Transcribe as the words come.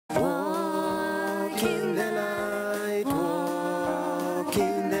walk in the light, walk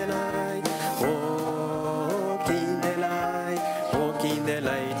in the light, walk in the light, walk in the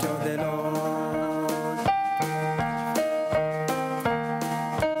light of the Lord.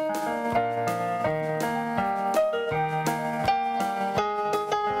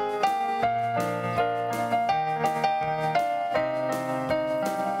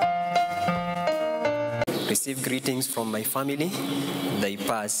 Receive greetings from my family. They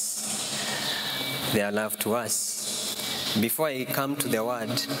pass their love to us. Before I come to the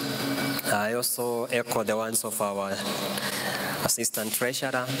word, I also echo the words of our assistant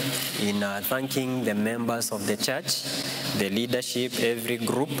treasurer in thanking the members of the church, the leadership, every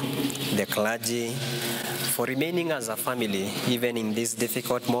group, the clergy, for remaining as a family even in this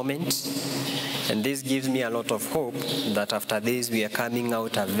difficult moment. And this gives me a lot of hope that after this we are coming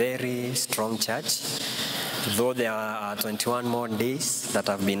out a very strong church. Though there are 21 more days that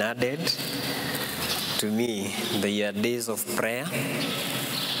have been added, to me, they are days of prayer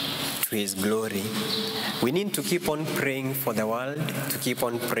to His glory. We need to keep on praying for the world, to keep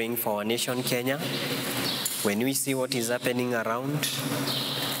on praying for our nation, Kenya. When we see what is happening around,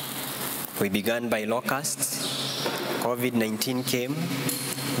 we began by locusts, COVID-19 came,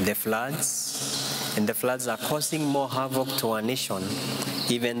 the floods, and the floods are causing more havoc to our nation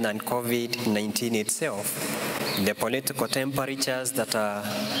even than COVID-19 itself. The political temperatures that are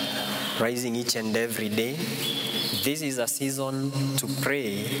rising each and every day. This is a season to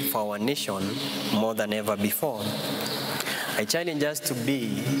pray for our nation more than ever before. I challenge us to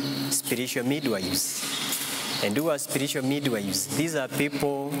be spiritual midwives. And who are spiritual midwives? These are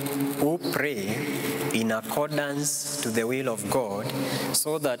people who pray in accordance to the will of God,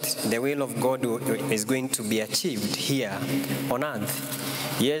 so that the will of God is going to be achieved here on earth.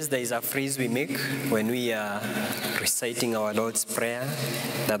 Yes, there is a phrase we make when we are reciting our Lord's Prayer,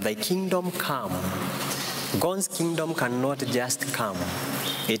 that thy kingdom come. God's kingdom cannot just come.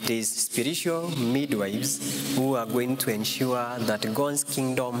 It is spiritual midwives who are going to ensure that God's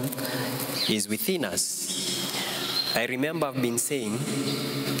kingdom is within us. I remember I've been saying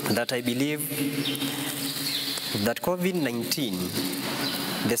that I believe that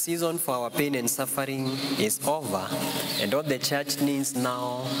COVID-19, the season for our pain and suffering is over, and what the church needs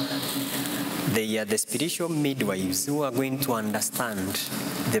now, they are the spiritual midwives who are going to understand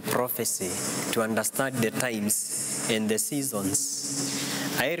the prophecy, to understand the times and the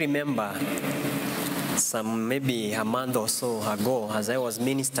seasons. I remember maybe a month or so ago, as I was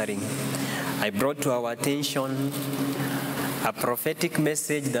ministering, I brought to our attention a prophetic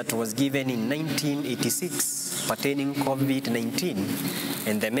message that was given in 1986 pertaining COVID-19.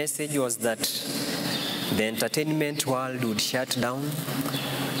 And the message was that the entertainment world would shut down,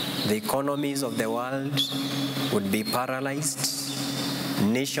 the economies of the world would be paralyzed,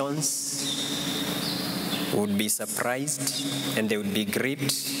 nations would be surprised and they would be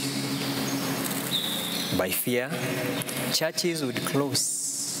gripped by fear, churches would close.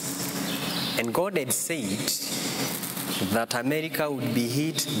 And God had said that America would be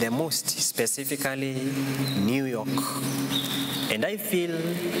hit the most, specifically New York. And I feel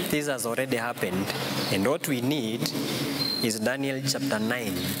this has already happened. And what we need is Daniel chapter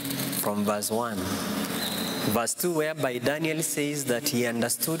 9 from verse 1. Verse 2, whereby Daniel says that he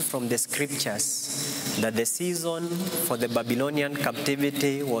understood from the scriptures that the season for the Babylonian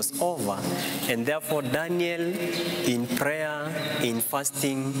captivity was over, and therefore Daniel, in prayer, in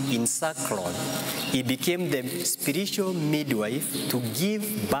fasting, in sackcloth, he became the spiritual midwife to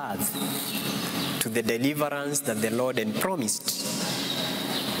give birth to the deliverance that the Lord had promised.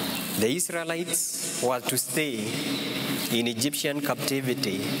 The Israelites were to stay in Egyptian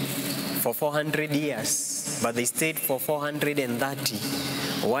captivity for 400 years, but they stayed for 430.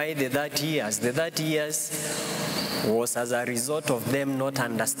 Why the 30 years? The 30 years was as a result of them not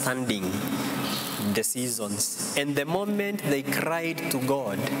understanding the seasons. And the moment they cried to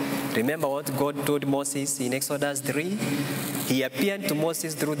God, remember what God told Moses in Exodus 3? He appeared to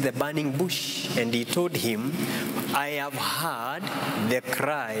Moses through the burning bush, and he told him, I have heard the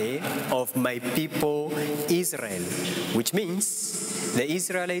cry of my people Israel, which means the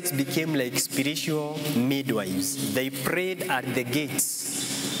Israelites became like spiritual midwives. They prayed at the gates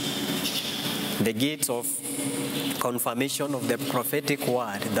of confirmation of the prophetic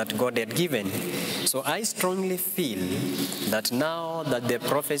word that God had given. So I strongly feel that now that the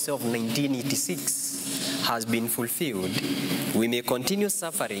prophecy of 1986 has been fulfilled, we may continue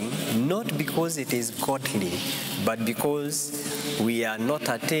suffering, not because it is godly, but because we are not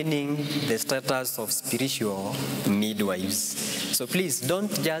attaining the status of spiritual midwives. So please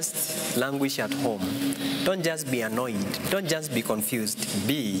don't just languish at home. Don't just be annoyed. Don't just be confused.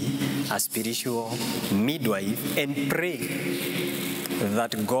 Be a spiritual midwife and pray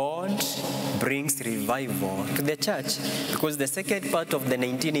that God brings revival to the church. Because the second part of the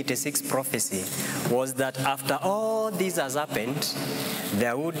 1986 prophecy was that after all this has happened,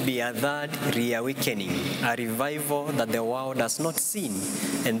 there would be a third reawakening, a revival that the world has not seen.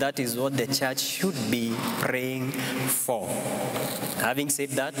 And that is what the church should be praying for. Having said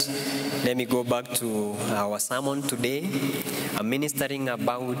that, let me go back to our sermon today. I'm ministering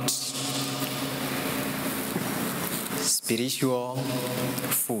about spiritual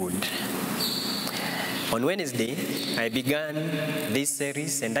food. On Wednesday, I began this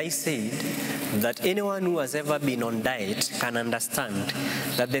series and I said that anyone who has ever been on diet can understand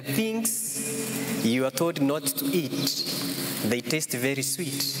that the things you are told not to eat, they taste very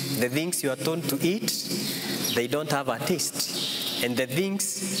sweet. The things you are told to eat, they don't have a taste. And the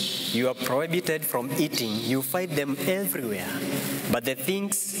things you are prohibited from eating, you find them everywhere. But the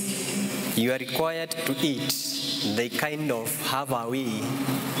things you are required to eat, they kind of have a way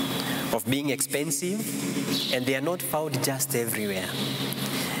of being expensive, and they are not found just everywhere.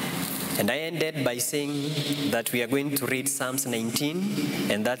 And I ended by saying that we are going to read Psalms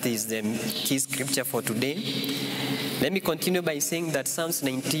 19, and that is the key scripture for today. Let me continue by saying that Psalms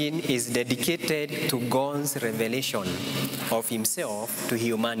 19 is dedicated to God's revelation of himself to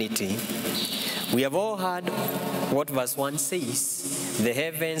humanity. We have all heard what verse 1 says. The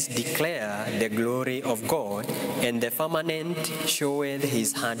heavens declare the glory of God, and the firmament showeth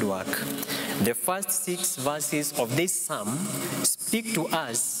his handiwork. The first 6 verses of this psalm speak to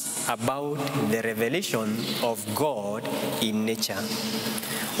us about the revelation of God in nature.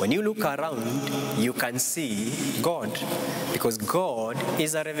 When you look around, you can see God, because God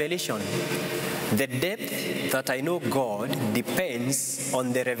is a revelation. The depth that I know God depends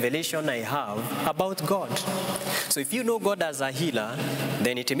on the revelation I have about God. So if you know God as a healer,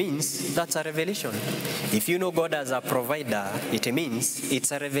 then it means that's a revelation. If you know God as a provider, it means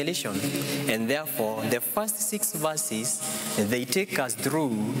it's a revelation. And therefore, the first 6 verses, they take us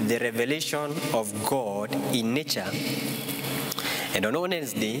through the revelation of God in nature. And on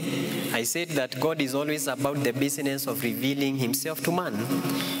Wednesday, I said that God is always about the business of revealing himself to man,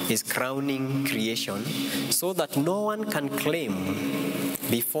 his crowning creation, so that no one can claim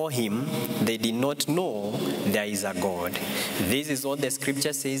before him they did not know there is a God. This is what the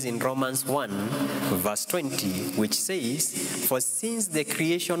scripture says in Romans 1, verse 20, which says, "For since the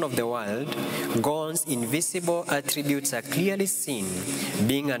creation of the world, God's invisible attributes are clearly seen,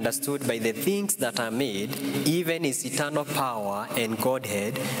 being understood by the things that are made, even his eternal power and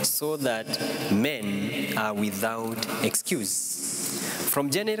Godhead, so that men are without excuse." From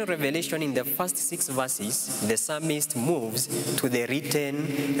general revelation in the first 6 verses, the psalmist moves to the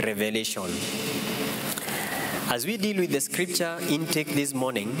written revelation. As we deal with the scripture intake this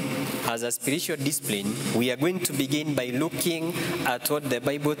morning, as a spiritual discipline, we are going to begin by looking at what the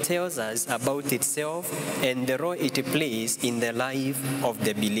Bible tells us about itself and the role it plays in the life of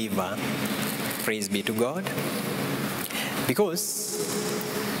the believer. Praise be to God. Because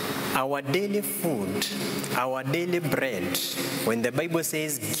our daily food, our daily bread, when the Bible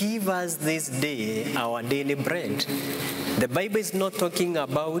says, "Give us this day our daily bread," the Bible is not talking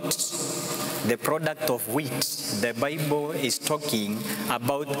about the product of wheat. The Bible is talking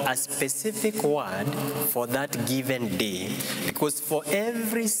about a specific word for that given day. Because for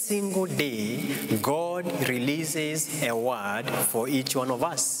every single day, God releases a word for each one of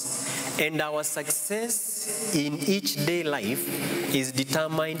us. And our success in each day life is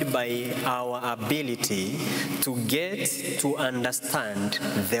determined by our ability to get to understand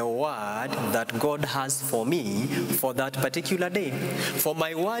the word that God has for me for that particular day. For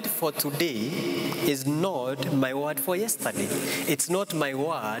my word for today is not my word for yesterday. It's not my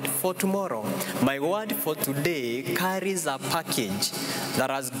word for tomorrow. My word for today carries a package that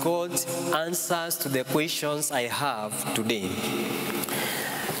has got answers to the questions I have today.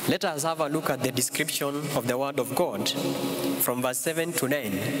 Let us have a look at the description of the word of God from verse 7 to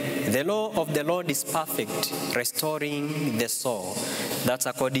 9. The law of the Lord is perfect, restoring the soul. That's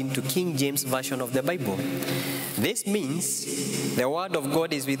according to King James Version of the Bible. This means the word of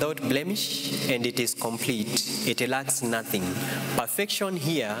God is without blemish and it is complete. It lacks nothing. Perfection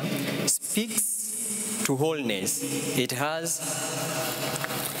here speaks to wholeness. It has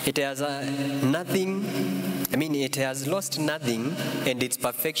lost nothing, and its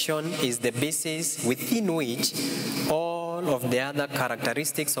perfection is the basis within which all all of the other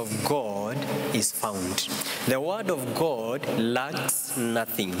characteristics of God is found. The Word of God lacks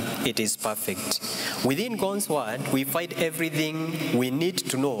nothing. It is perfect. Within God's Word, we find everything we need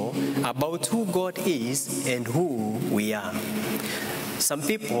to know about who God is and who we are. Some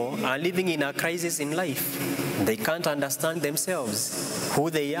people are living in a crisis in life. They can't understand themselves, who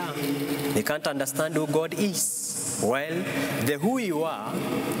they are. They can't understand who God is. Well, the who you are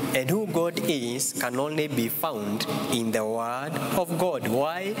and who God is can only be found in the Word of God.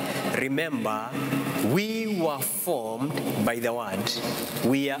 Why? Remember, we were formed by the Word.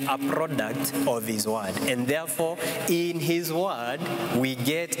 We are a product of His Word. And therefore, in His Word, we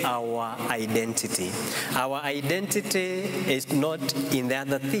get our identity. Our identity is not in the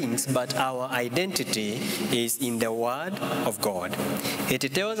other things, but our identity is in the Word of God. It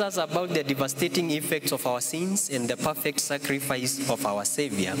tells us about the devastating effects of our sins and the perfect sacrifice of our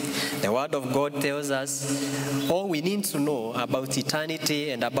Savior. The Word of God tells us all we need to know about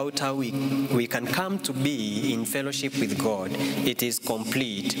eternity and about how we can come to be in fellowship with God. It is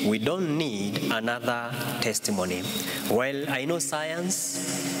complete. We don't need another testimony. Well, I know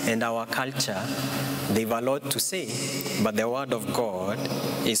science and our culture, they have a lot to say, but the Word of God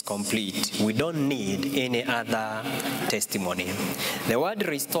is complete. We don't need any other testimony. The word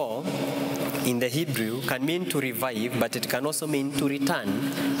restore in the Hebrew can mean to revive, but it can also mean to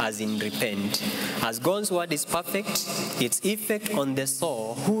return, as in repent. As God's Word is perfect, its effect on the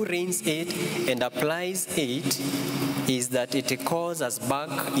soul who reigns it and applies it is that it calls us back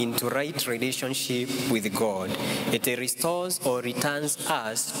into right relationship with God. It restores or returns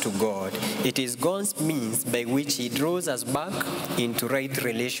us to God. It is God's means by which He draws us back into right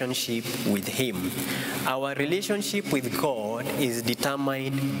relationship with Him. Our relationship with God is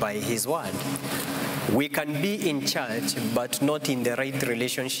determined by His Word. We can be in church but not in the right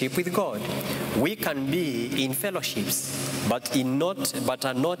relationship with God. We can be in fellowships but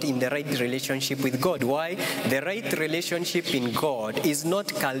are not in the right relationship with God. Why? The right relationship in God is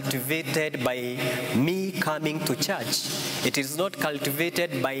not cultivated by me coming to church. It is not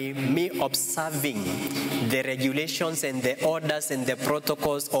cultivated by me observing the regulations and the orders and the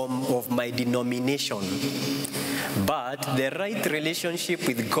protocols of my denomination. But the right relationship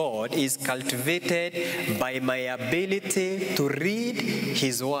with God is cultivated by my ability to read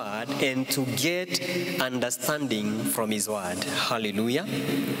His Word and to get understanding from His Word. Hallelujah.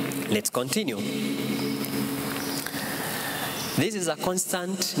 Let's continue. This is a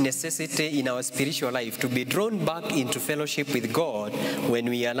constant necessity in our spiritual life, to be drawn back into fellowship with God when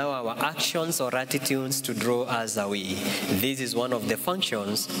we allow our actions or attitudes to draw us away. This is one of the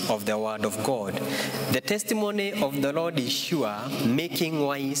functions of the Word of God. The testimony of the Lord is sure, making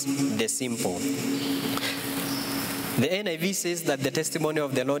wise the simple. The NIV says that the testimony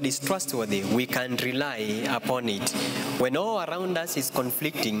of the Lord is trustworthy. We can rely upon it. When all around us is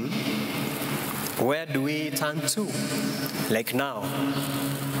conflicting, where do we turn to? Like now,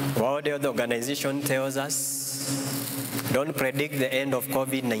 World Health Organization tells us, don't predict the end of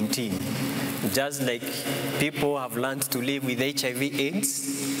COVID-19. Just like people have learned to live with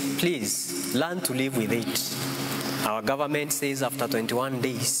HIV/AIDS, please learn to live with it. Our government says after 21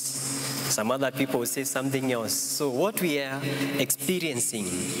 days. Some other people say something else. So what we are experiencing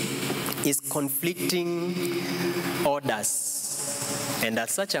is conflicting orders. And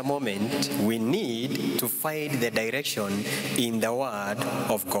at such a moment, we need to find the direction in the Word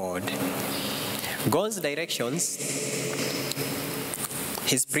of God. God's directions,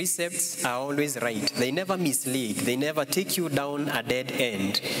 His precepts are always right. They never mislead. They never take you down a dead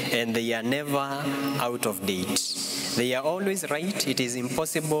end. And they are never out of date. They are always right. It is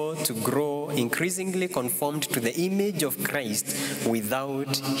impossible to grow increasingly conformed to the image of Christ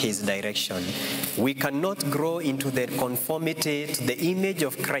without His direction. We cannot grow into the conformity to the image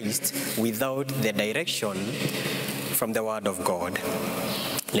of Christ without the direction from the Word of God.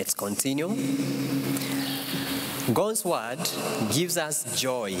 Let's continue. God's Word gives us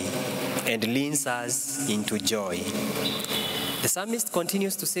joy and leads us into joy. The psalmist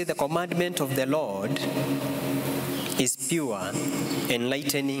continues to say, the commandment of the Lord is pure,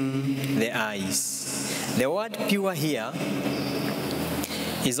 enlightening the eyes. The word pure here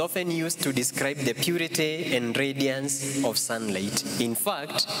is often used to describe the purity and radiance of sunlight. In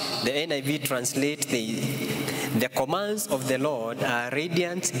fact, the NIV translates the commands of the Lord are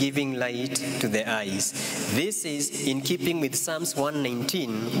radiant, giving light to the eyes. This is in keeping with Psalms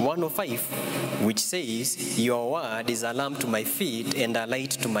 119:105, which says, your word is a lamp to my feet and a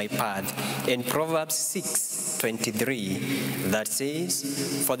light to my path. And Proverbs 6:23, that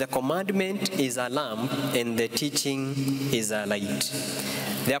says, for the commandment is a lamp and the teaching is a light.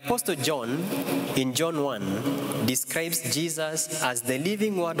 The Apostle John, in John 1, describes Jesus as the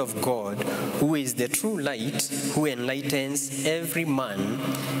living Word of God, who is the true light, who enlightens every man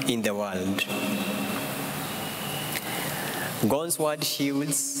in the world. God's Word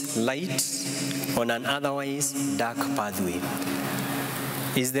shields light on an otherwise dark pathway.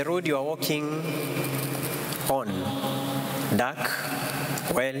 Is the road you are walking on dark?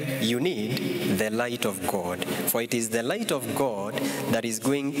 Well, you need the light of God, for it is the light of God that is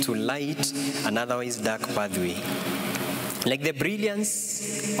going to light an otherwise dark pathway. Like the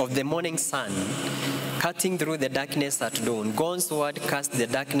brilliance of the morning sun cutting through the darkness at dawn, God's Word casts the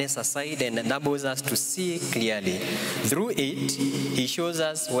darkness aside and enables us to see clearly. Through it, He shows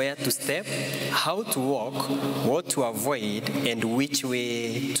us where to step, how to walk, what to avoid, and which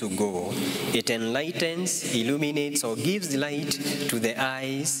way to go. It enlightens, illuminates, or gives light to the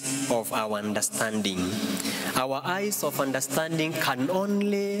eyes of our understanding. Our eyes of understanding can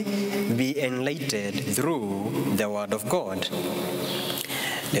only be enlightened through the Word of God.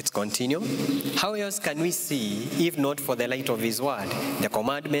 Let's continue. How else can we see if not for the light of His Word? The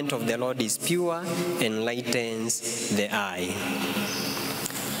commandment of the Lord is pure, enlightens the eye.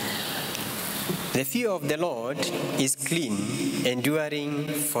 The fear of the Lord is clean, enduring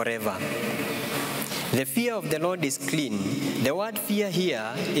forever. The fear of the Lord is clean. The word fear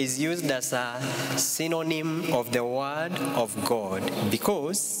here is used as a synonym of the Word of God,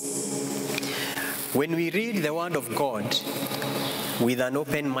 because when we read the Word of God with an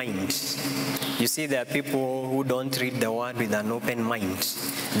open mind, you see, there are people who don't read the Word with an open mind.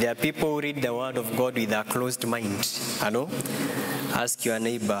 There are people who read the Word of God with a closed mind. Hello? Ask your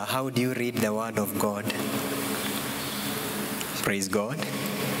neighbor, how do you read the Word of God? Praise God.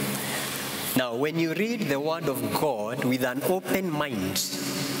 Now, when you read the Word of God with an open mind,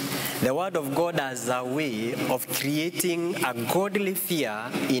 the Word of God has a way of creating a godly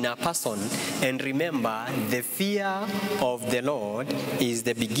fear in a person. And remember, the fear of the Lord is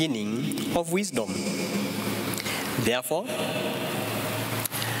the beginning of wisdom. Therefore,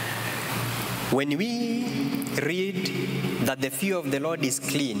 when we read that the fear of the Lord is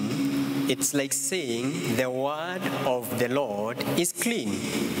clean, it's like saying the Word of the Lord is clean.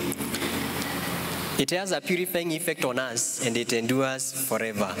 It has a purifying effect on us, and it endures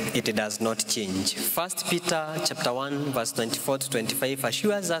forever. It does not change. 1 Peter chapter 1, verse 24 to 25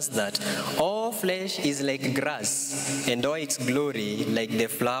 assures us that all flesh is like grass, and all its glory like the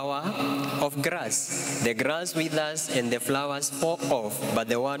flower of grass. The grass withers and the flowers fall off, but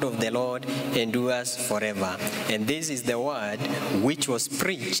the word of the Lord endures forever. And this is the word which was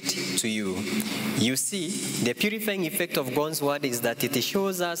preached to you. You see, the purifying effect of God's word is that it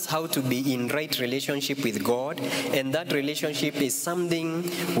shows us how to be in right relationship with God, and that relationship is something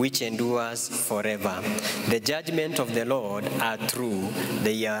which endures forever. The judgment of the Lord are true.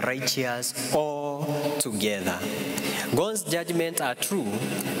 They are righteous altogether. God's judgment are true.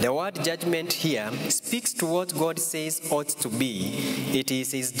 The word judgment here speaks to what God says ought to be. It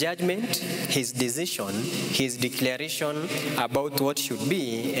is His judgment, His decision, His declaration about what should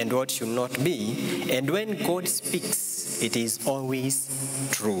be and what should not be. And when God speaks, it is always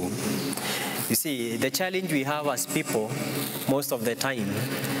true. You see, the challenge we have as people most of the time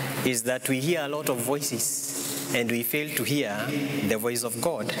is that we hear a lot of voices and we fail to hear the voice of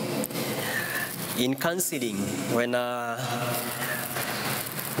God. In counseling, when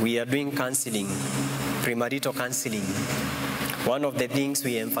we are doing counseling, premarital counseling, one of the things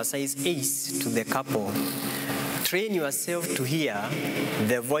we emphasize is to the couple, train yourself to hear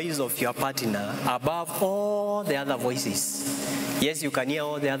the voice of your partner above all the other voices. Yes, you can hear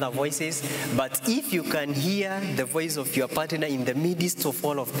all the other voices, but if you can hear the voice of your partner in the midst of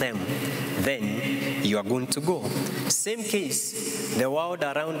all of them, then you are going to go. Same case, the world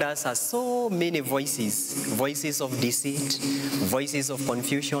around us has so many voices. Voices of deceit, voices of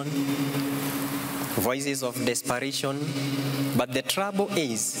confusion, voices of desperation. But the trouble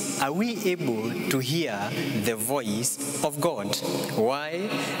is, are we able to hear the voice of God? Why?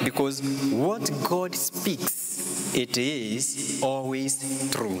 Because what God speaks, it is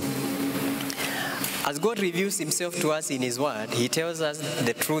always true. As God reveals Himself to us in His Word, He tells us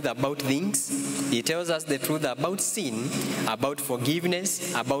the truth about things. He tells us the truth about sin, about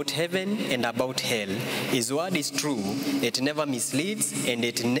forgiveness, about heaven, and about hell. His Word is true. It never misleads, and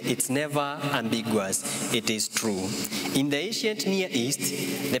it's never ambiguous. It is true. In the ancient Near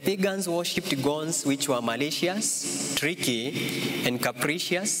East, the pagans worshipped gods which were malicious, tricky, and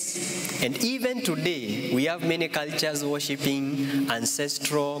capricious. And even today, we have many cultures worshipping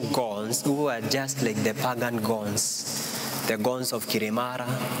ancestral gods who are just like the pagan gods. The gods of Kirimara,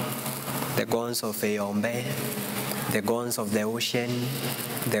 the gods of Eyombe, the gods of the ocean,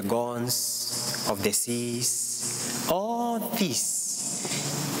 the gods of the seas, all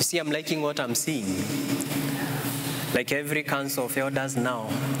this. You see, I'm liking what I'm seeing. Like every council of elders now,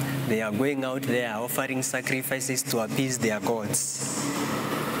 they are going out there offering sacrifices to appease their gods.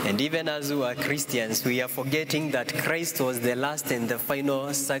 And even as we are Christians, we are forgetting that Christ was the last and the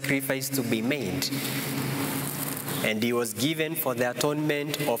final sacrifice to be made. And he was given for the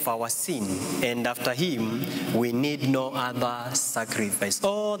atonement of our sin. And after him, we need no other sacrifice.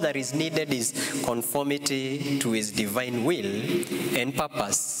 All that is needed is conformity to his divine will and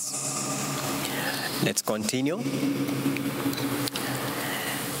purpose. Let's continue.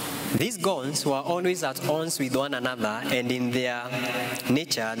 These gods were always at odds with one another, and in their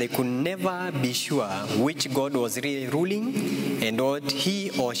nature, they could never be sure which god was really ruling and what he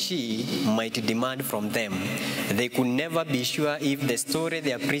or she might demand from them. They could never be sure if the story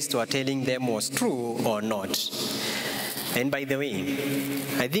their priests were telling them was true or not. And by the way,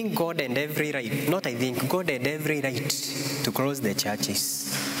 I think God had every right, not I think, God had every right to close the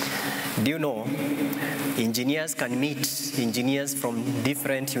churches. Do you know, engineers can meet engineers from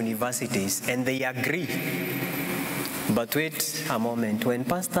different universities and they agree. But wait a moment, when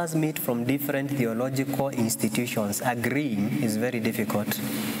pastors meet from different theological institutions, agreeing is very difficult.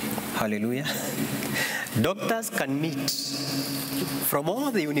 Hallelujah. Doctors can meet from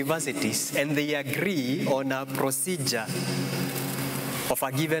all the universities and they agree on a procedure of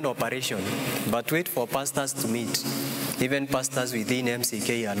a given operation. But wait for pastors to meet. Even pastors within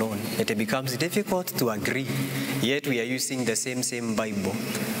MCK alone, it becomes difficult to agree, yet we are using the same Bible.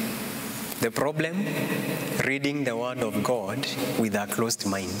 The problem? Reading the Word of God with a closed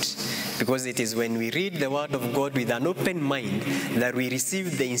mind. Because it is when we read the Word of God with an open mind that we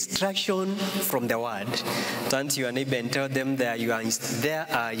receive the instruction from the Word. Turn to your neighbor and tell them there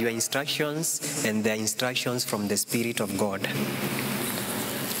are your instructions, and they are instructions from the Spirit of God.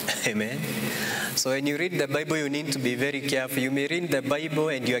 Amen. So when you read the Bible, you need to be very careful. You may read the Bible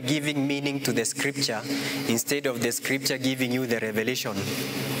and you are giving meaning to the scripture instead of the scripture giving you the revelation.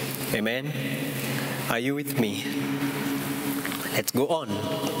 Amen. Are you with me? Let's go on.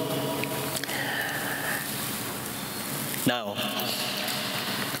 Now,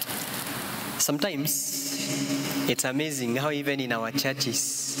 sometimes it's amazing how even in our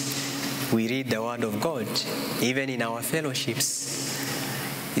churches we read the Word of God, even in our fellowships.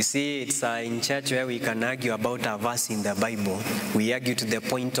 You see, it's in church where we can argue about a verse in the Bible. We argue to the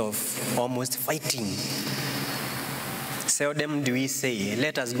point of almost fighting. Seldom do we say,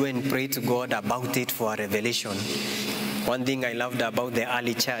 let us go and pray to God about it for a revelation. One thing I loved about the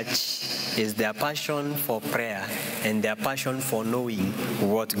early church is their passion for prayer and their passion for knowing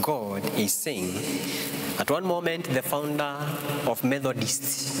what God is saying. At one moment, the founder of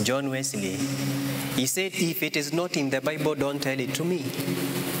Methodist, John Wesley, he said, if it is not in the Bible, don't tell it to me.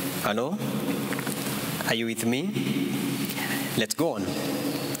 Hello? Are you with me? Let's go on.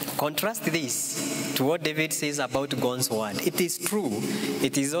 Contrast this to what David says about God's word. It is true.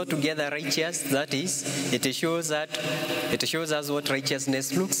 It is altogether righteous. That is, it shows us what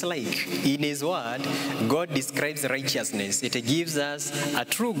righteousness looks like. In his word, God describes righteousness. It gives us a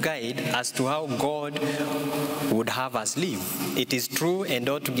true guide as to how God would have us live. It is true and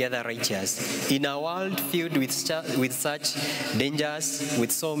altogether righteous. In a world filled with such dangers,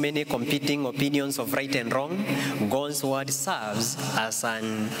 with so many competing opinions of right and wrong, God's word serves as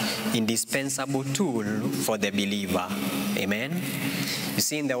an indispensable tool for the believer. Amen. You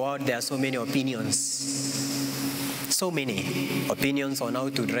see, in the world there are so many opinions. So many opinions on how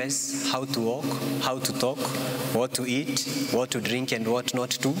to dress, how to walk, how to talk, what to eat, what to drink, and what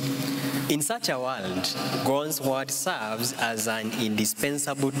not to. In such a world, God's word serves as an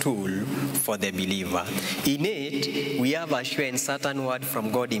indispensable tool for the believer. In it, we have a sure and certain word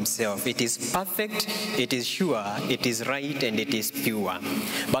from God himself. It is perfect, it is sure, it is right, and it is pure.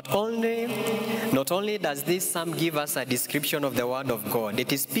 But not only does this psalm give us a description of the word of God,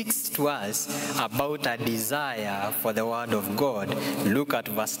 it speaks to us about a desire for the word of God. Look at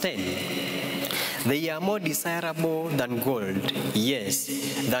verse 10. They are more desirable than gold, yes,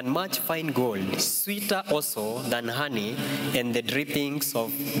 than much fine gold, sweeter also than honey and the drippings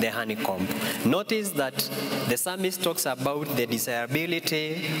of the honeycomb. Notice that the psalmist talks about the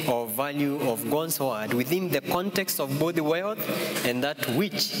desirability or value of God's word within the context of both wealth and that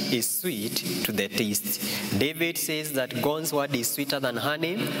which is sweet to the taste. David says that God's word is sweeter than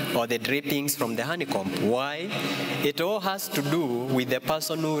honey or the drippings from the honeycomb. Why? It all has to do with the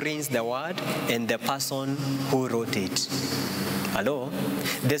person who reads the word and the person who wrote it. Hello?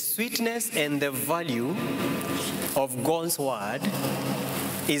 The sweetness and the value of God's word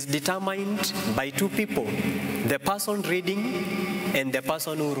is determined by two people, the person reading and the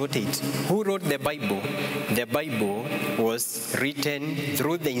person who wrote it. Who wrote the Bible? The Bible was written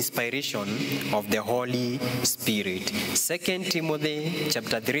through the inspiration of the Holy Spirit. 2 Timothy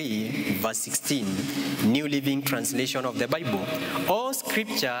chapter 3, verse 16, New Living Translation of the Bible. All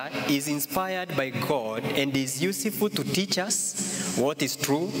scripture is inspired by God and is useful to teach us what is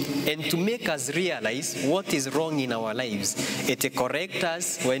true and to make us realize what is wrong in our lives. It corrects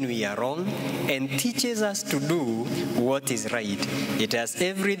us when we are wrong and teaches us to do what is right. It has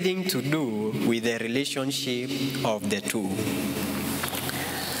everything to do with the relationship of the two.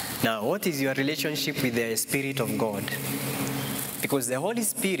 Now, what is your relationship with the Spirit of God? Because the Holy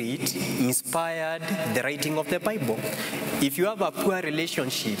Spirit inspired the writing of the Bible. If you have a poor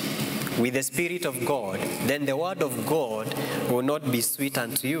relationship with the Spirit of God, then the Word of God will not be sweet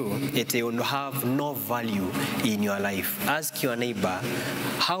unto you. It will have no value in your life. Ask your neighbor,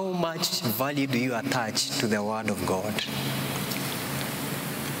 how much value do you attach to the Word of God?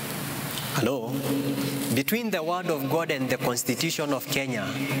 Hello? Between the Word of God and the Constitution of Kenya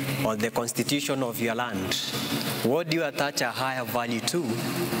or the Constitution of your land, what do you attach a higher value to?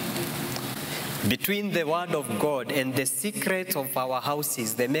 Between the Word of God and the secrets of our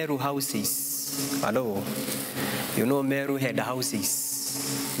houses, the Meru houses. Hello? You know Meru had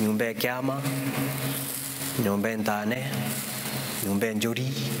houses. Nyumba Kiama, Nyumba Ntane, Nyumba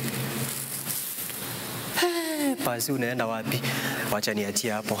Njuri. Pasi unaenda wapi? Wacha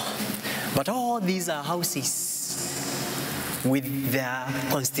niachie hapo. But all these are houses with their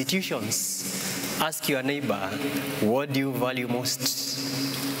constitutions. Ask your neighbor, what do you value most?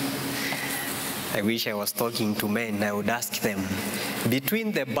 I wish I was talking to men. I would ask them,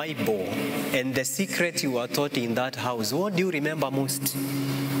 between the Bible and the secret you were taught in that house, what do you remember most?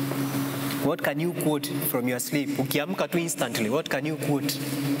 What can you quote from your sleep? Ukiamka tu instantly, what can you quote?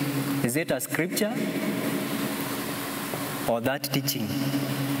 Is it a scripture or that teaching?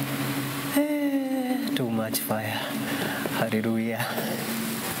 Too much fire. Hallelujah.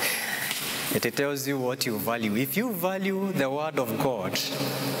 It tells you what you value. If you value the Word of God,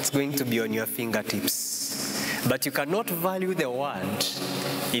 it's going to be on your fingertips. But you cannot value the Word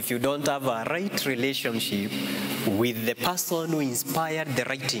if you don't have a right relationship with the person who inspired the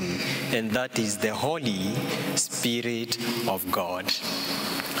writing, and that is the Holy Spirit of God.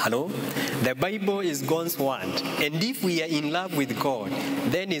 Hello? The Bible is God's word. And if we are in love with God,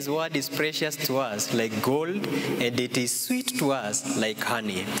 then His word is precious to us like gold, and it is sweet to us like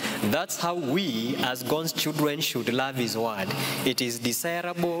honey. That's how we, as God's children, should love His word. It is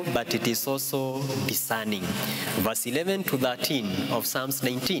desirable, but it is also discerning. Verse 11 to 13 of Psalms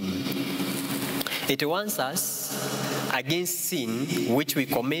 19. It warns us against sin which we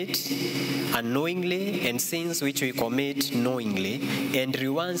commit unknowingly and sins which we commit knowingly, and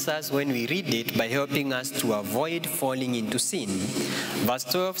rewards us when we read it by helping us to avoid falling into sin. Verse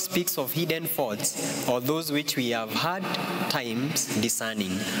 12 speaks of hidden faults, or those which we have had times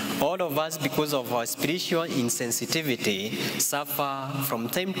discerning. All of us, because of our spiritual insensitivity, suffer from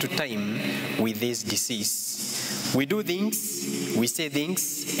time to time with this disease. We do things, we say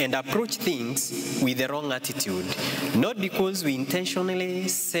things, and approach things with the wrong attitude. Not because we intentionally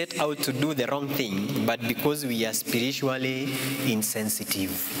set out to do the wrong thing, but because we are spiritually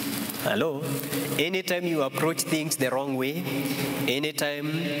insensitive. Hello? Anytime you approach things the wrong way, anytime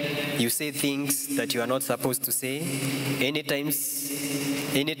you say things that you are not supposed to say, anytime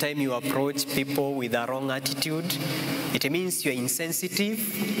you approach people with a wrong attitude, it means you are insensitive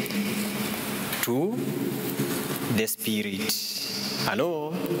to the Spirit.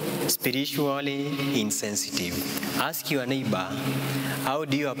 Hello? Spiritually insensitive. Ask your neighbor, how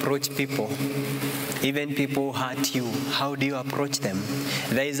do you approach people? Even people who hurt you, how do you approach them?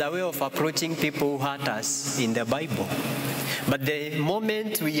 There is a way of approaching people who hurt us in the Bible. But the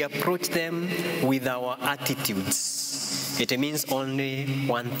moment we approach them with our attitudes, it means only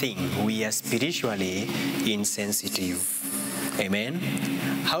one thing: we are spiritually insensitive. Amen?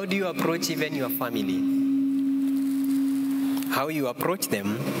 How do you approach even your family? How you approach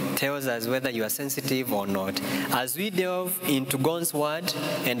them tells us whether you are sensitive or not. As we delve into God's word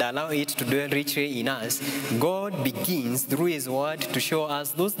and allow it to dwell richly in us, God begins through His word to show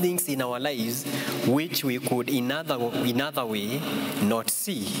us those things in our lives which we could in other way not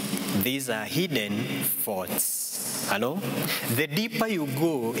see. These are hidden faults. Hello? The deeper you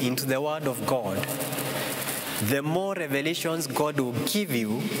go into the word of God, the more revelations God will give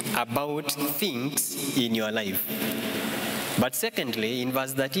you about things in your life. But secondly, in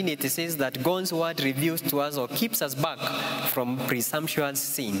verse 13, it says that God's word reveals to us or keeps us back from presumptuous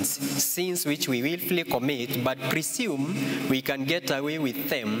sins which we willfully commit, but presume we can get away with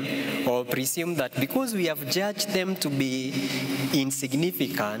them, or presume that because we have judged them to be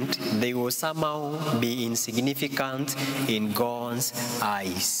insignificant, they will somehow be insignificant in God's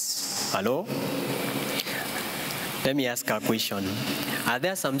eyes. Hello? Let me ask a question. Are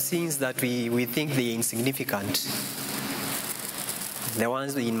there some sins that we think they're insignificant? The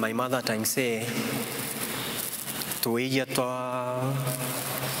ones in my mother tongue say,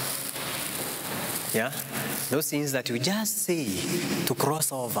 yeah? Those things that you just say to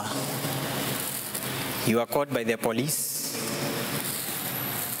cross over. You are caught by the police,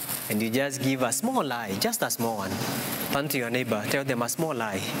 and you just give a small lie, just a small one. Turn to your neighbor, tell them a small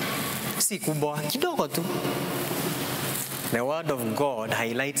lie. Si kubwa, kidogo tu. The word of God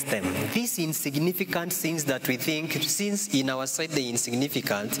highlights them. These insignificant things that we think, since in our sight they're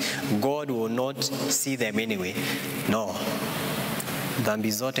insignificant, God will not see them anyway. No.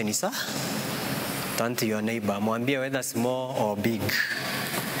 Dhambi zote ni sawa. Turn to your neighbor, mwambie whether small or big,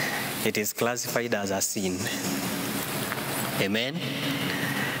 it is classified as a sin. Amen?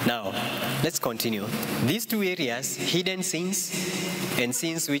 Now, let's continue. These two areas, hidden sins and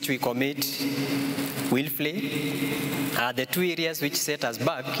sins which we commit willfully, are the two areas which set us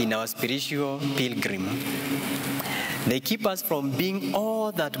back in our spiritual pilgrim. They keep us from being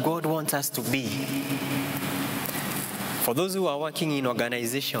all that God wants us to be. For those who are working in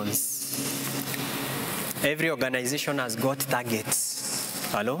organizations, every organization has got targets.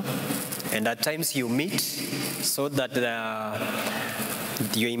 Hello? And at times you meet so that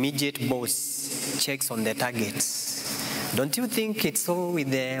your immediate boss checks on the targets. Don't you think it's so with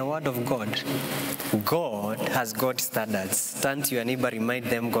the word of God? God has got standards. Turn to your neighbor, remind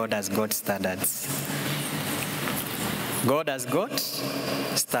them God has got standards. God has got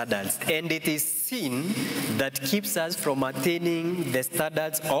standards. And it is sin that keeps us from attaining the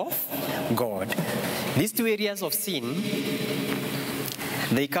standards of God. These two areas of sin,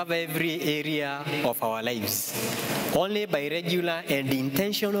 they cover every area of our lives. Only by regular and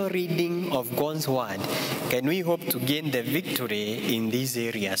intentional reading of God's word can we hope to gain the victory in these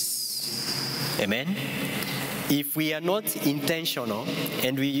areas. Amen? If we are not intentional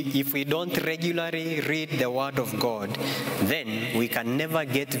and if we don't regularly read the word of God, then we can never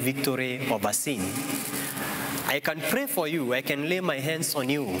get victory over sin. I can pray for you, I can lay my hands on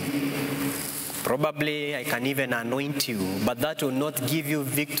you. Probably I can even anoint you, but that will not give you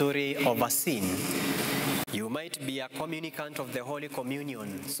victory over sin. You might be a communicant of the Holy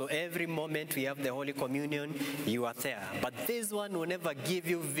Communion, so every moment we have the Holy Communion, you are there. But this one will never give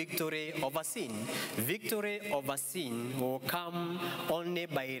you victory over sin. Victory over sin will come only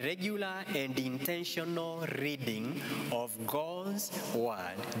by regular and intentional reading of God's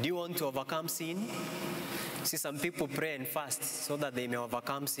word. Do you want to overcome sin? See, some people pray and fast so that they may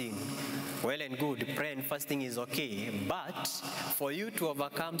overcome sin. Well and good, prayer and fasting is okay. But for you to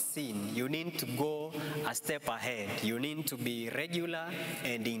overcome sin, you need to go a step ahead. You need to be regular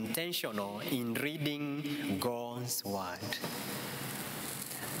and intentional in reading God's word.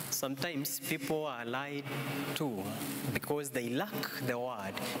 Sometimes people are lied to because they lack the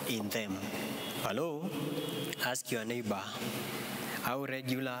word in them. Hello? Ask your neighbor. How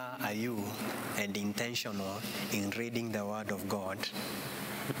regular are you and intentional in reading the word of God?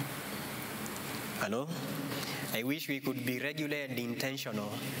 Hello? I wish we could be regular and intentional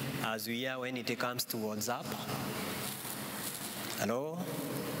as we are when it comes to WhatsApp. Hello?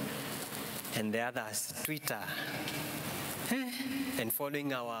 And the others, Twitter. And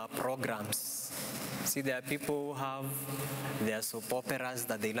following our programs. See, there are people who have their soap operas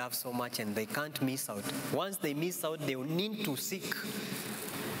that they love so much and they can't miss out. Once they miss out, they will need to seek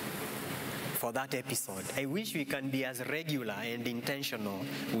for that episode. I wish we can be as regular and intentional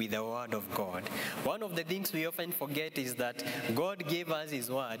with the word of God. One of the things we often forget is that God gave us his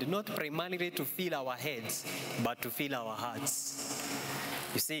word, not primarily to fill our heads, but to fill our hearts.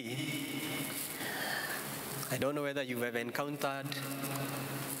 You see, I don't know whether you've ever encountered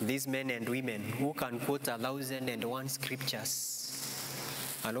these men and women who can quote 1,001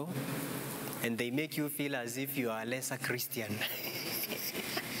 scriptures. Hello? And they make you feel as if you are a lesser Christian.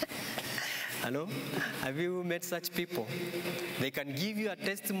 Hello? Have you met such people? They can give you a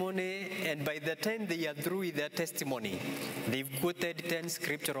testimony, and by the time they are through with their testimony, they've quoted 10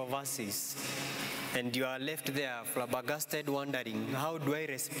 scriptural verses. And you are left there flabbergasted wondering, how do I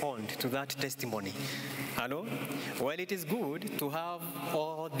respond to that testimony? Hello? Well, it is good to have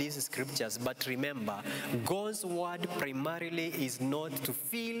all these scriptures, but remember, God's word primarily is not to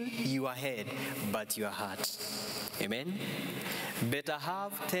fill your head, but your heart. Amen? Better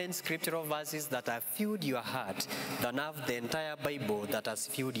have 10 scriptural verses that have filled your heart than have the entire Bible that has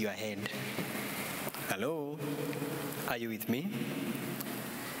filled your head. Hello? Are you with me?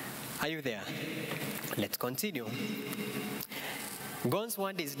 Are you there? Let's continue. God's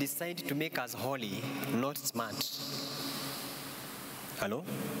word is designed to make us holy, not smart. Hello?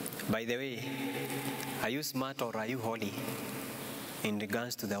 By the way, are you smart or are you holy in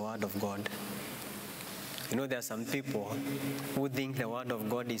regards to the word of God? You know, there are some people who think the word of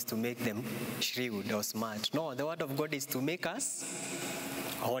God is to make them shrewd or smart. No, the word of God is to make us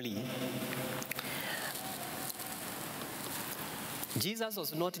holy. Jesus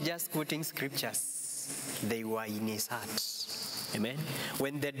was not just quoting scriptures, they were in his heart. Amen.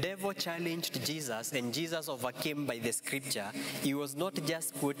 When the devil challenged Jesus and Jesus overcame by the scripture, he was not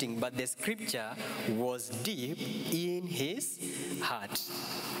just quoting, but the scripture was deep in his heart.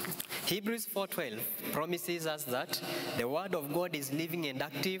 Hebrews 4:12 promises us that the word of God is living and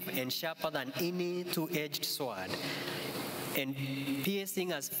active and sharper than any two-edged sword, and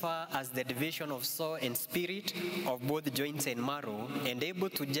piercing as far as the division of soul and spirit, of both joints and marrow, and able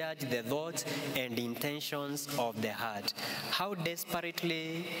to judge the thoughts and intentions of the heart. How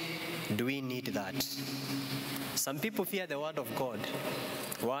desperately do we need that? Some people fear the word of God.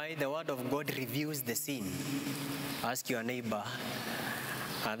 Why? The word of God reveals the sin. Ask your neighbor,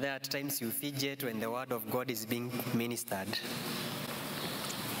 are there at times you fidget when the word of God is being ministered?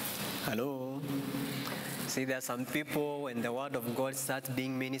 Hello? See, there are some people, when the word of God starts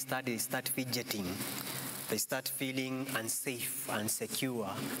being ministered, they start fidgeting. They start feeling unsafe, insecure.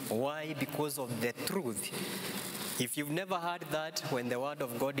 Why? Because of the truth. If you've never heard that when the word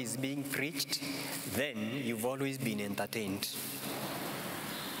of God is being preached, then you've always been entertained.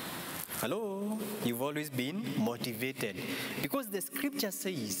 Hello? You've always been motivated. Because the scripture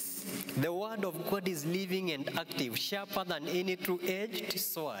says, the word of God is living and active, sharper than any two-edged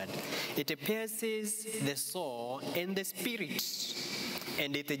sword. It pierces the soul and the spirit,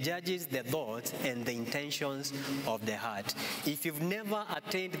 and it judges the thoughts and the intentions of the heart. If you've never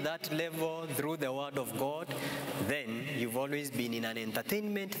attained that level through the word of God, then you've always been in an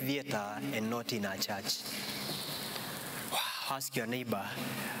entertainment theater and not in a church. Ask your neighbor,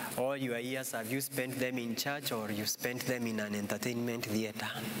 all your years, have you spent them in church or you spent them in an entertainment theater?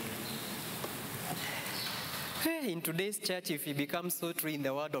 In today's church, if you become so true in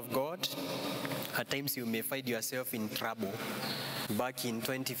the word of God, at times you may find yourself in trouble. Back in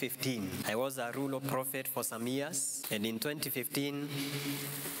 2015, I was a rural prophet for some years, and in 2015,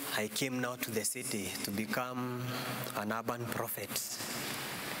 I came now to the city to become an urban prophet.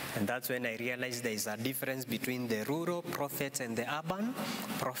 And that's when I realized there is a difference between the rural prophets and the urban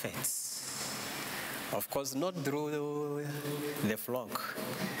prophets. Of course, not through the flock,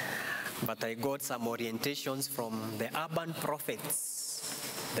 but I got some orientations from the urban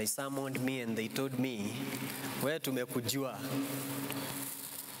prophets. They summoned me and they told me, where tumekujua,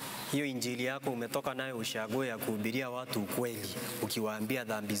 hiyo injili yako umetoka nayo ushago ya kuhubiria watu ukweli, ukiwaambia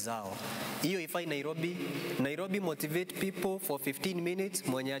dhambi zao. Hiyo ifai Nairobi. Nairobi motivate people for 15 minutes.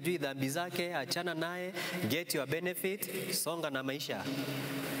 Mwenye ajui dhambi zake, achana naye, get your benefit, songa na maisha.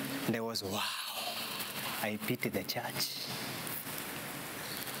 And I was, wow, I pity the church.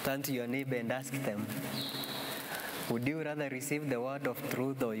 Turn to your neighbor and ask them, would you rather receive the word of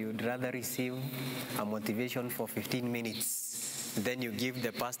truth or you'd rather receive a motivation for 15 minutes? Then you give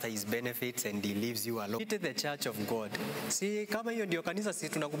the pastor his benefits and he leaves you alone. Pity the church of God. Si kama hiyo ndio kanisa, si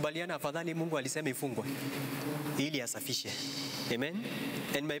tunakubaliana afadhali Mungu alisema ifungwe ili asafishe. Amen.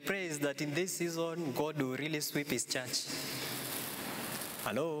 And my prayer is that in this season God will really sweep his church.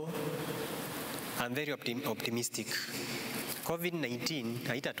 Hello. I'm very optimistic. COVID-19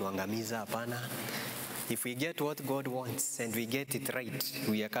 haitatuangamiza, hapana. If we get what God wants and we get it right,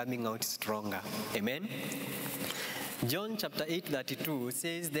 we are coming out stronger. Amen. John chapter 8:32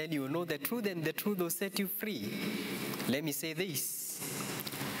 says, then you will know the truth and the truth will set you free. Let me say this.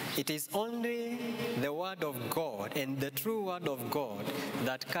 It is only the word of God and the true word of God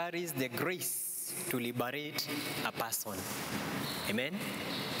that carries the grace to liberate a person. Amen.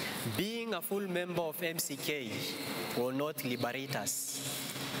 Being a full member of MCK will not liberate us.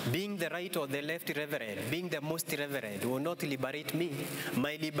 Being the right or the left reverend, being the most reverend will not liberate me.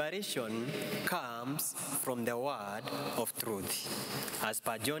 My liberation comes from the word of truth. As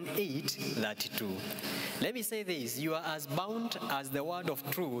per John 8:32. Let me say this, you are as bound as the word of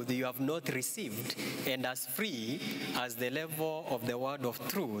truth you have not received, and as free as the level of the word of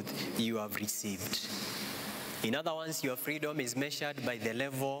truth you have received. In other words, your freedom is measured by the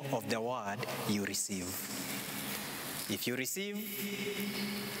level of the word you receive. If you receive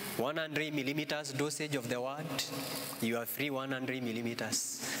 100 millimeters dosage of the word, you are free 100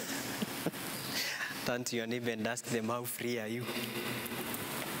 millimeters. Turn to your neighbor and ask them, how free are you?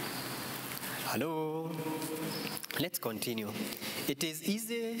 Hello? Let's continue. It is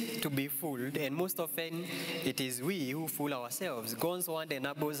easy to be fooled, and most often it is we who fool ourselves. God's word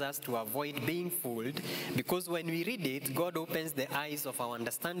enables us to avoid being fooled, because when we read it, God opens the eyes of our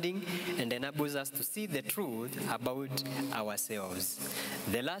understanding and enables us to see the truth about ourselves.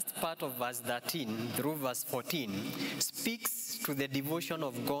 The last part of verse 13 through verse 14 speaks to the devotion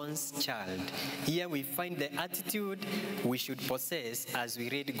of God's child. Here we find the attitude we should possess as we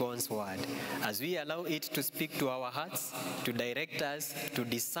read God's word, as we allow it to speak to our hearts, to direct us, to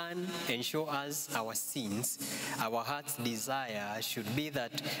discern and show us our sins. Our heart's desire should be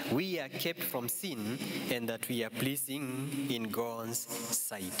that we are kept from sin and that we are pleasing in God's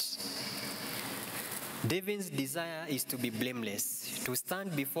sight. David's desire is to be blameless, to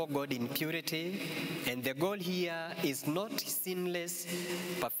stand before God in purity, and the goal here is not sinless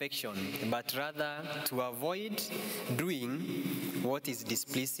perfection, but rather to avoid doing what is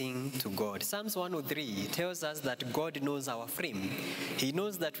displeasing to God. Psalms 103 tells us that God knows our frame. He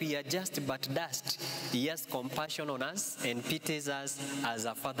knows that we are just but dust. He has compassion on us and pities us as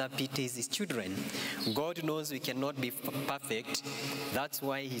a father pities his children. God knows we cannot be perfect. That's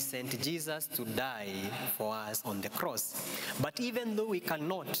why he sent Jesus to die for us on the cross. But even though we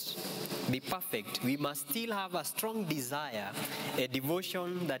cannot be perfect, we must still have a strong desire, a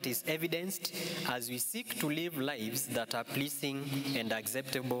devotion that is evidenced as we seek to live lives that are pleasing and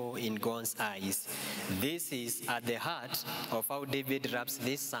acceptable in God's eyes. This is at the heart of how David wraps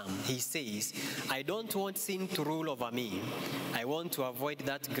this psalm. He says, I don't want sin to rule over me. I want to avoid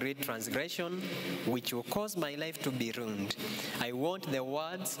that great transgression which will cause my life to be ruined. I want the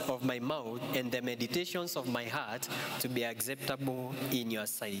words of my mouth and the meditations of my heart to be acceptable in your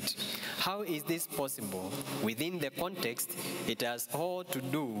sight. How is this possible? Within the context, it has all to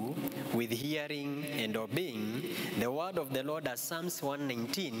do with hearing and obeying the word of the Lord, as Psalms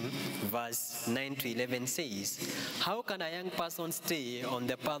 119 verse 9 to 11 says. How can a young person stay on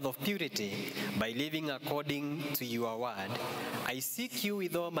the path of purity? By living according to your word. I seek you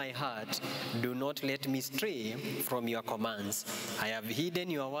with all my heart. Do not let me stray from your commands. I have hidden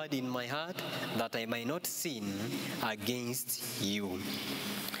your word in my heart that I might not sin against you.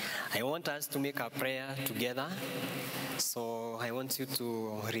 I want us to make a prayer together. So I want you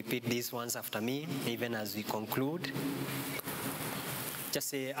to repeat these ones after me, even as we conclude. Just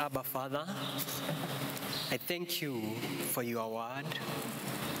say, Abba, Father, I thank you for your word,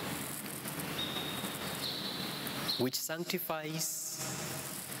 which sanctifies,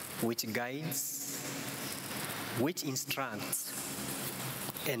 which guides, which instructs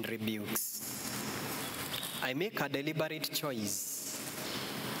and rebukes. I make a deliberate choice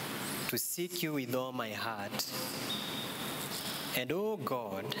to seek you with all my heart. And oh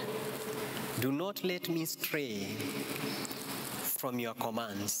God, do not let me stray from your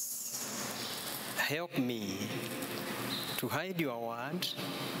commands. Help me to hide your word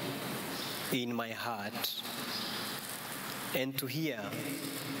in my heart and to hear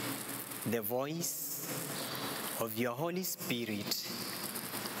the voice of your Holy Spirit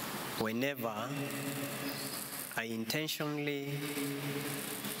whenever I intentionally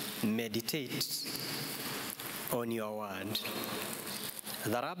meditate on your word.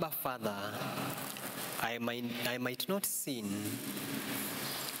 That, Abba, Father, I might not sin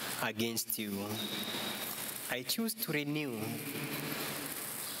against you. I choose to renew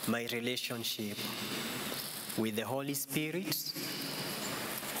my relationship with the Holy Spirit,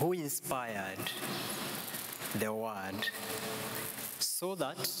 who inspired the word, so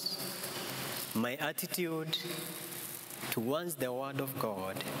that my attitude towards the word of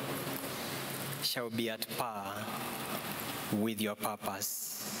God shall be at par with your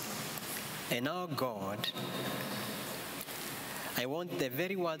purpose. And now, God, I want the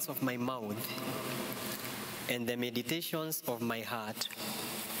very words of my mouth and the meditations of my heart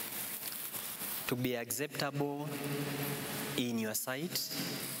to be acceptable in your sight.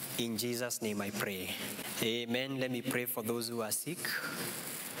 In Jesus' name I pray. Amen. Let me pray for those who are sick.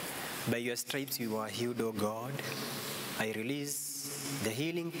 By your stripes you are healed, O God. I release the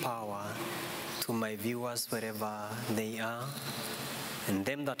healing power to my viewers wherever they are, and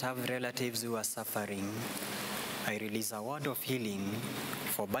them that have relatives who are suffering. I release a word of healing,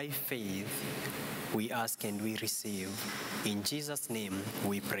 for by faith we ask and we receive. In Jesus' name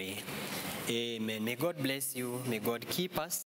we pray. Amen. May God bless you. May God keep us.